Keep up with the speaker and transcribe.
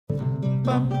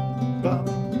bum, bum,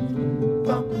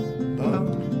 bum,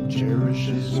 bum. Cherish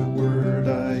is a word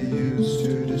I use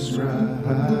to describe.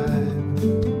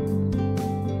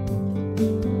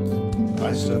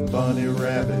 Iced a bunny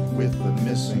rabbit with the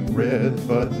missing red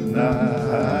button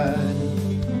eye.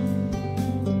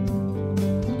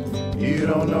 You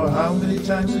don't know how many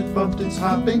times it bumped its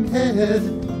hopping head.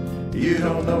 You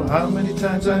don't know how many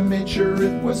times I made sure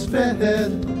it was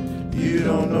fed. You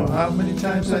don't know how many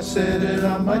times I set it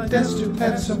on my desk to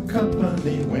have some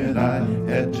company when I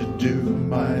had to do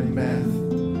my math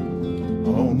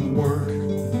homework.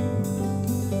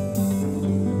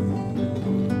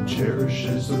 Cherish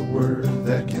is a word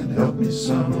that can help me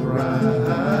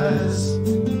summarize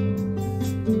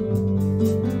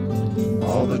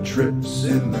all the trips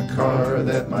in the car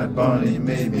that my body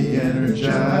made me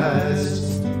energized.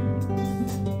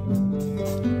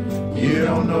 You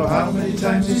don't know how many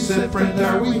times he said, "Friend,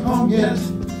 are we home yet?"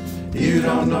 You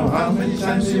don't know how many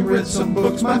times he read some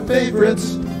books, my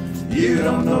favorites. You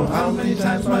don't know how many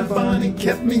times my bunny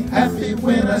kept me happy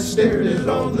when I stared at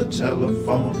all the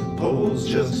telephone poles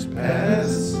just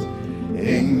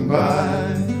passing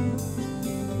by.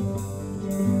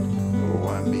 Oh,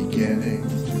 I'm beginning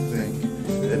to think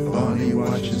that Bunny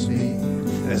watches me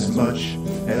as much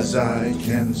as I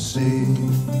can see.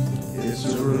 It's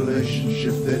a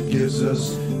relationship that gives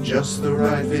us just the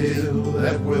right feel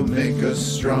that will make us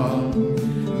strong,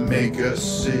 make us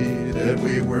see that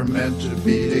we were meant to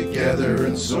be together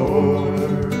and soar.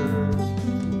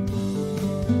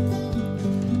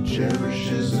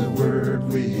 Cherish is the word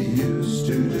we use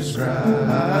to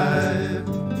describe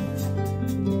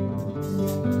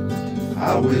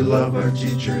how we love our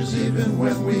teachers even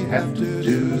when we have to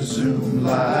do Zoom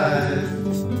live.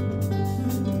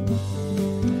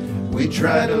 We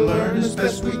try to learn as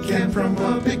best we can from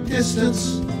a big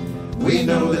distance. We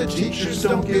know that teachers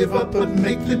don't give up but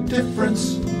make the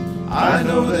difference. I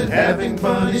know that having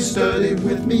Bunny study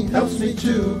with me helps me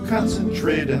to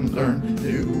concentrate and learn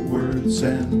new words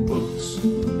and books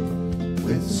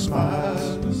with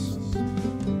smiles.